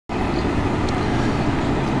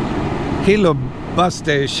Hilo bus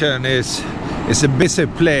station is a busy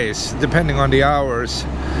place depending on the hours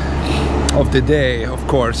of the day, of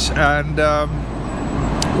course, and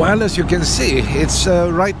well, as you can see, it's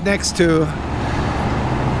right next to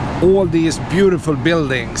all these beautiful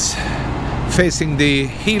buildings facing the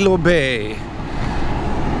Hilo Bay,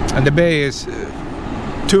 and the bay is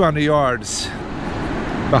 200 yards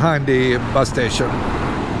behind the bus station.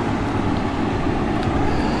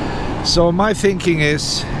 So my thinking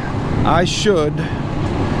is I should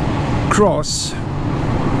cross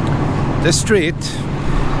the street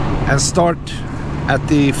and start at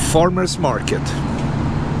the farmers market.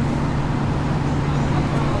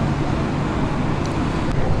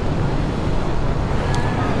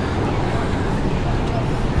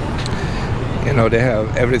 You know, they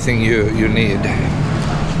have everything you need.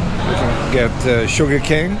 You can get sugar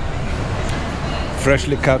cane,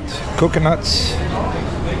 freshly cut coconuts,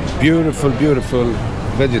 beautiful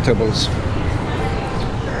vegetables.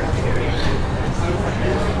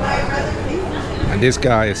 And this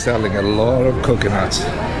guy is selling a lot of coconuts.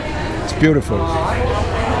 It's beautiful.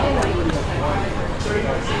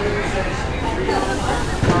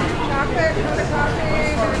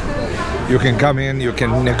 You can come in, you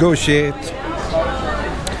can negotiate,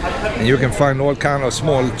 and you can find all kind of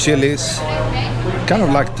small chilies, kind of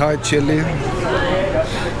like Thai chili.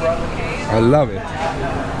 I love it.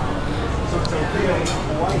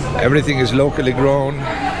 Everything is locally grown.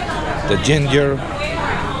 The ginger.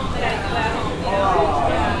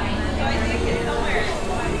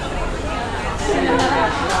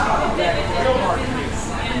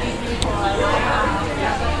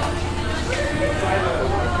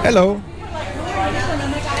 Hello.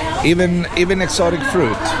 Even exotic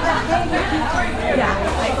fruit.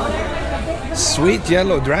 Sweet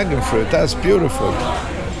yellow dragon fruit. That's beautiful.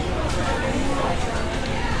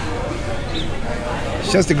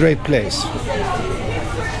 It's just a great place.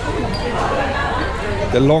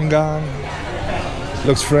 The longan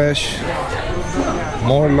looks fresh.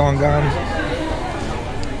 More longan.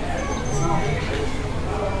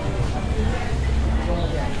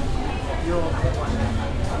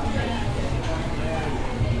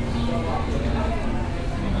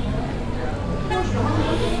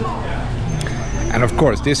 And of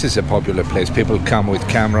course, this is a popular place. People come with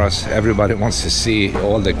cameras. Everybody wants to see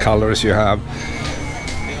all the colors you have.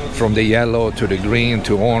 From the yellow to the green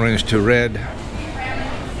to orange to red.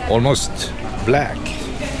 Almost black.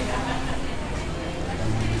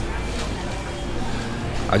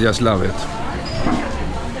 I just love it.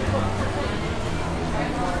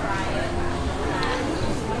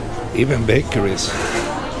 Even bakeries.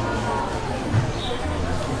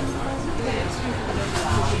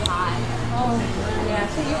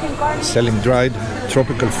 Selling dried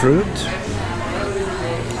tropical fruit.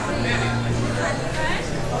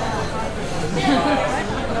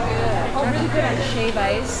 Really good at shave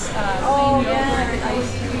ice.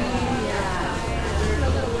 Ice cream.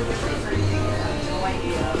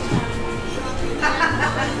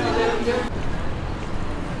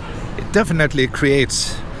 It definitely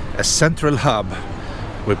creates a central hub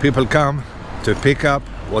where people come to pick up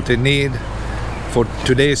what they need for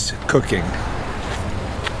today's cooking.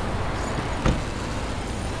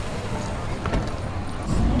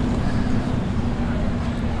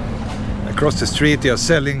 Across the street they are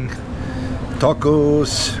selling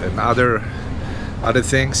tacos and other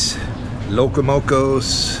things,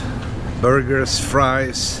 locomocos, burgers,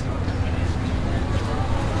 fries.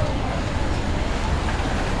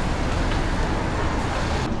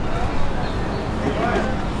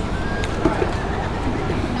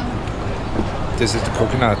 This is the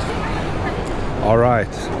coconut. All right.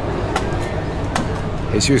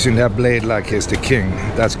 He's using that blade like he's the king.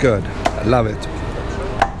 That's good. I love it.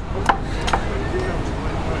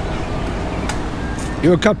 You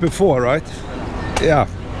were cut before, right? Yeah,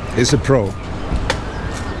 he's a pro.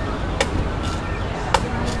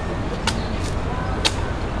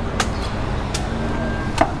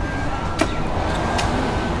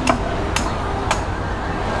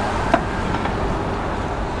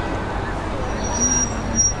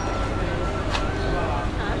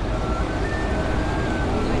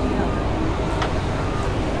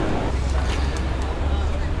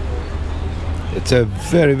 It's a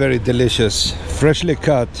very delicious, freshly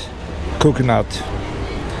cut coconut.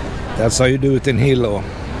 That's how you do it in Hilo.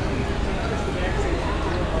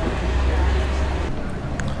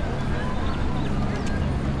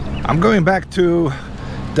 I'm going back to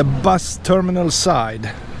the bus terminal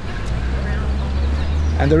side,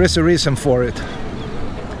 and there is a reason for it.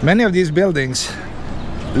 Many of these buildings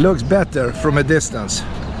looks better from a distance.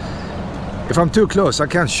 If I'm too close, I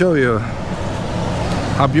can't show you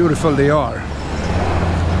how beautiful they are.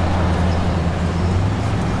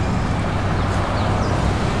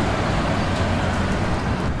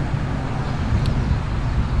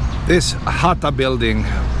 This Hata building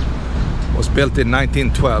was built in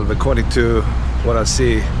 1912, according to what I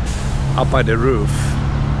see up by the roof.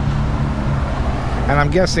 And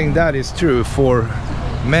I'm guessing that is true for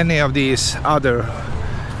many of these other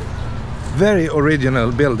very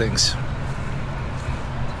original buildings.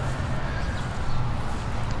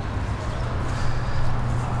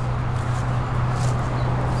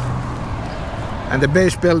 And the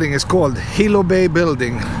beige building is called Hilo Bay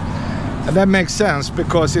building. And that makes sense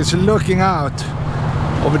because it's looking out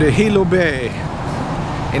over the Hilo Bay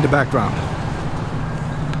in the background.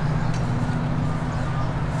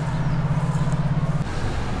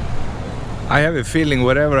 I have a feeling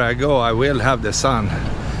wherever I go I will have the sun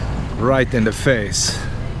right in the face.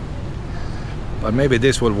 But maybe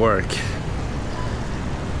this will work.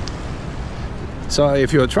 So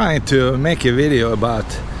if you're trying to make a video about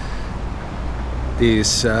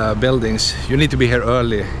these buildings, you need to be here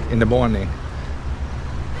early in the morning.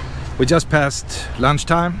 We just passed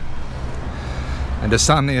lunchtime and the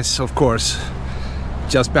sun is of course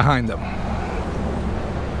just behind them.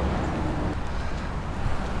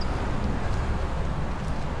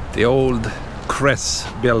 The old Cress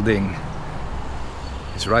building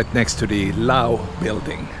is right next to the Lau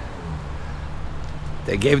building.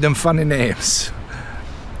 They gave them funny names.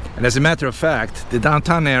 And as a matter of fact, the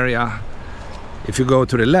downtown area, if you go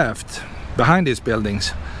to the left, behind these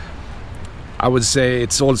buildings, I would say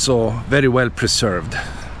it's also very well preserved.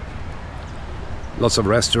 Lots of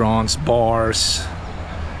restaurants, bars,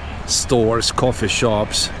 stores, coffee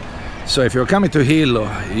shops. So if you're coming to Hilo,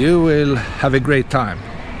 you will have a great time.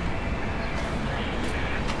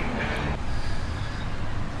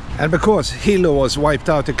 And because Hilo was wiped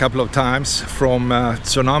out a couple of times from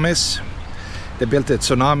tsunamis, they built a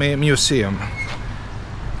tsunami museum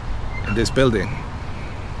in this building.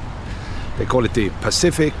 They call it the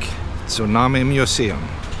Pacific Tsunami Museum.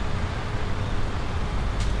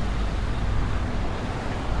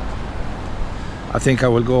 I think I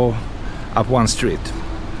will go up one street.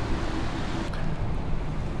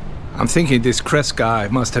 I'm thinking this Crest guy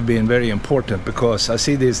must have been very important because I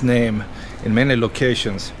see this name in many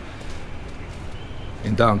locations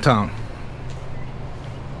in downtown.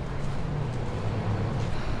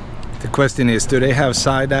 The question is, do they have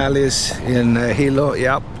side alleys in Hilo?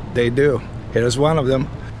 Yep, they do. Here's one of them.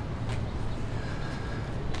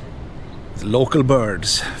 Local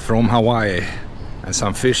birds from Hawaii and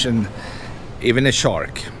some fish and even a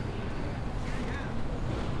shark.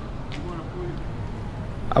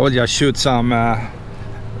 I will just shoot some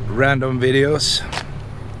random videos.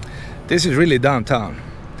 This is really downtown.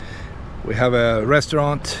 We have a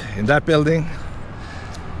restaurant in that building.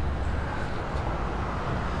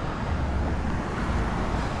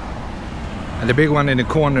 And the big one in the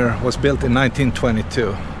corner was built in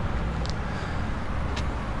 1922.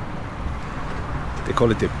 They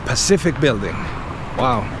call it the Pacific Building.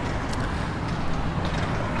 Wow.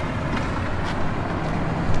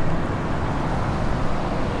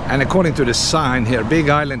 And according to the sign here, Big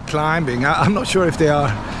Island Climbing, I'm not sure if they are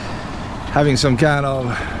having some kind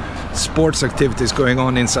of sports activities going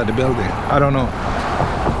on inside the building. I don't know.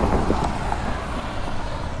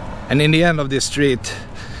 And in the end of this street,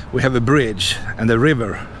 we have a bridge and a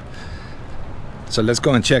river. So let's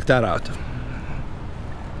go and check that out.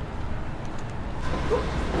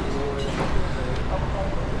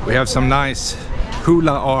 We have some nice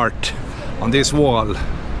hula art on this wall.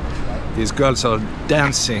 These girls are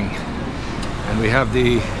dancing, and we have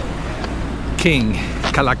the king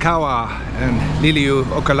Kalakaua and Liliu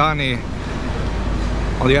Okalani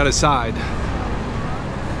on the other side.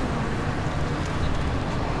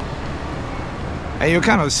 And you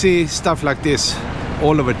kind of see stuff like this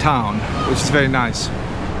all over town, which is very nice.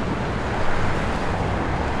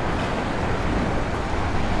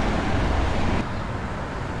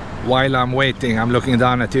 While I'm waiting, I'm looking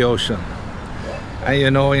down at the ocean. And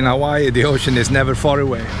you know, in Hawaii, the ocean is never far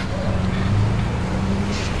away.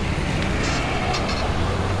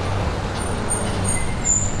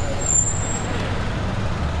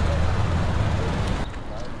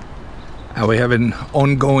 And we have an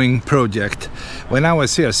ongoing project. When I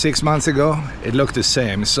was here 6 months ago, it looked the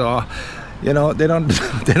same. So, you know, they don't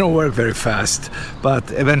they don't work very fast.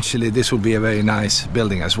 But eventually, this will be a very nice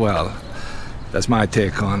building as well. That's my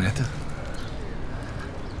take on it.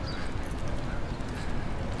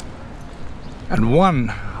 And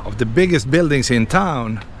one of the biggest buildings in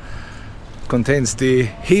town contains the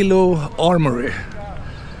Hilo Armory.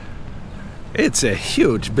 It's a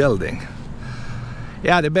huge building.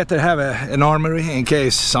 Yeah, they better have an armory in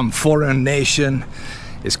case some foreign nation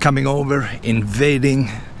is coming over, invading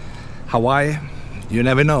Hawaii. You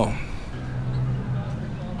never know.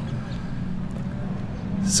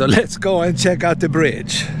 So let's go and check out the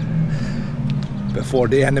bridge before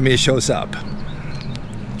the enemy shows up.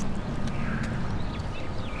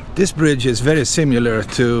 This bridge is very similar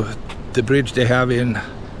to the bridge they have in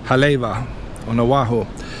Haleiwa on Oahu,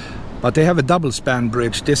 but they have a double span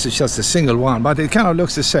bridge. This is just a single one, but it kind of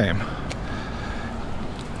looks the same.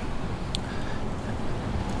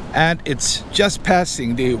 And it's just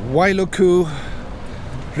passing the Wailuku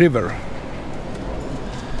River.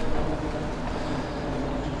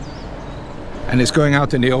 And it's going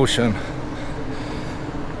out in the ocean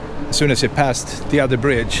as soon as it passed the other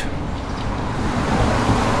bridge.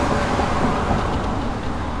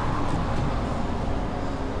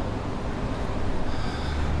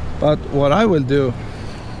 But what I will do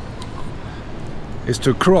is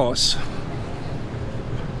to cross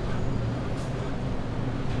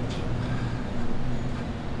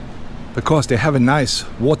because they have a nice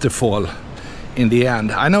waterfall in the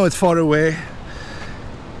end. I know it's far away,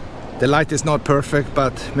 the light is not perfect,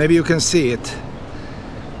 but maybe you can see it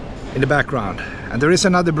in the background. And there is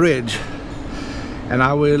another bridge, and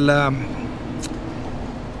I will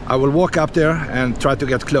walk up there and try to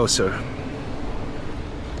get closer.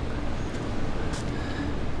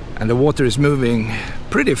 And the water is moving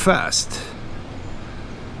pretty fast.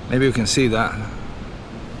 Maybe you can see that.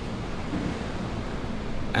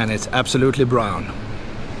 And it's absolutely brown.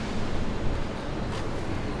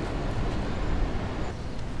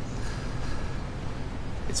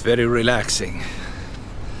 It's very relaxing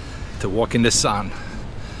to walk in the sun.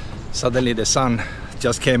 Suddenly the sun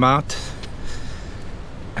just came out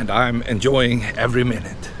and I'm enjoying every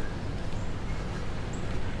minute.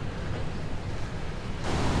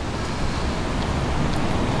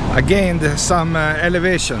 I gained some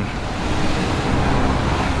elevation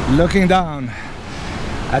looking down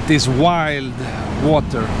at this wild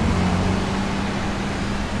water,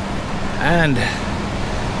 and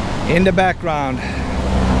in the background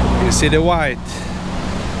you see the white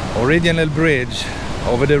original bridge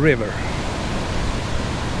over the river.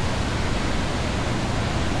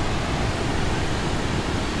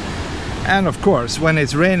 And of course, when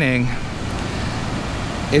it's raining,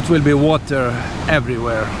 it will be water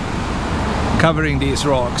everywhere, covering these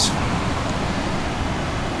rocks.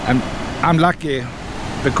 And I'm lucky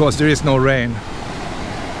because there is no rain.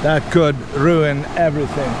 That could ruin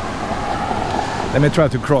everything. Let me try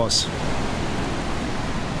to cross.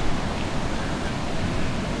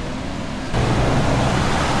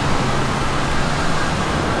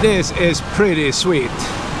 This is pretty sweet.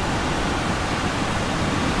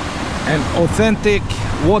 An authentic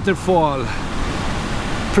waterfall,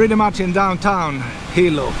 pretty much in downtown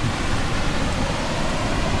Hilo.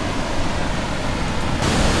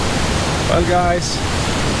 Well guys,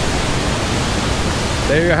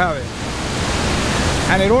 there you have it.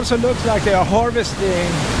 And it also looks like they are harvesting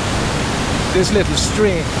this little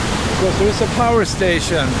stream because there is a power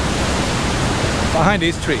station behind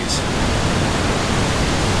these trees.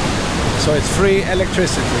 So it's free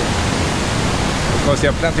electricity because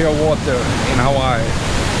there are plenty of water in Hawaii.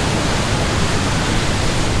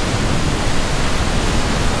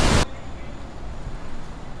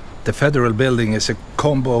 The federal building is a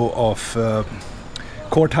combo of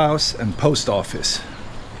courthouse and post office.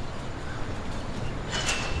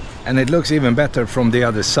 And it looks even better from the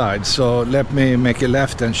other side. So let me make a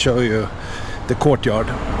left and show you the courtyard.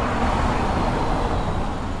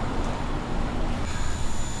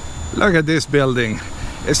 Look at this building.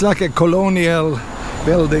 It's like a colonial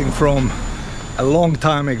building from a long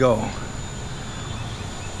time ago.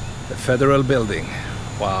 The federal building.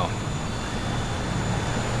 Wow.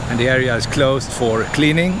 And the area is closed for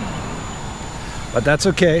cleaning, but that's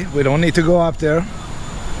okay, we don't need to go up there,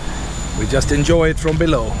 we just enjoy it from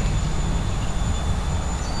below.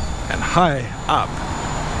 And high up,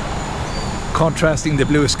 contrasting the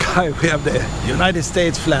blue sky, we have the United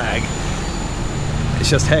States flag. It's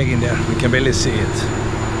just hanging there, we can barely see it.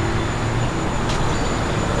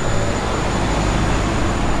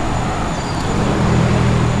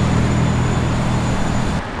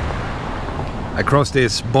 Across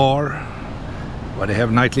this bar where they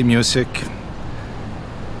have nightly music,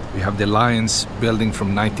 we have the Lions building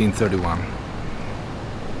from 1931.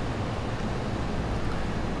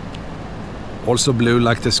 Also blue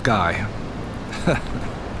like the sky.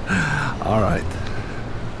 All right.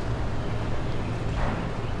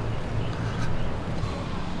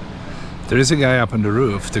 There is a guy up on the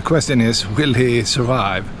roof. The question is, will he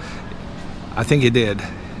survive? I think he did.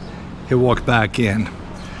 he walked back in.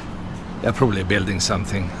 They're probably building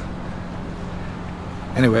something.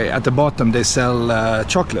 Anyway, at the bottom they sell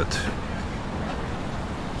chocolate.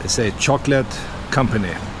 They say chocolate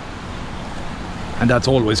company. And that's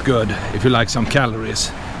always good if you like some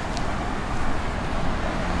calories.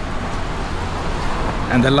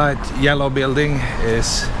 And the light yellow building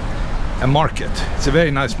is a market. It's a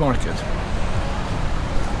very nice market.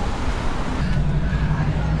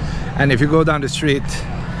 And if you go down the street,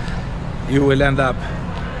 you will end up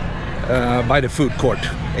by the food court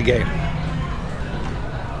again.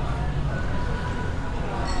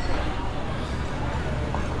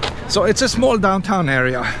 So it's a small downtown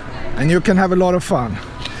area, and you can have a lot of fun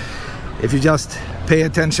if you just pay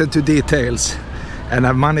attention to details and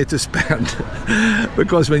have money to spend.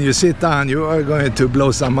 Because when you sit down, you are going to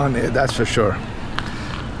blow some money, that's for sure.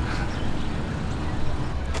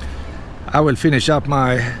 I will finish up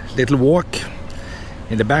my little walk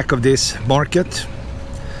in the back of this market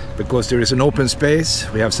because there is an open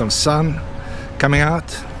space. We have some sun coming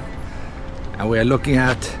out and we are looking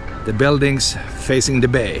at the buildings facing the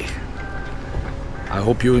bay. I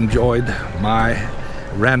hope you enjoyed my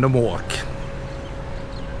random walk.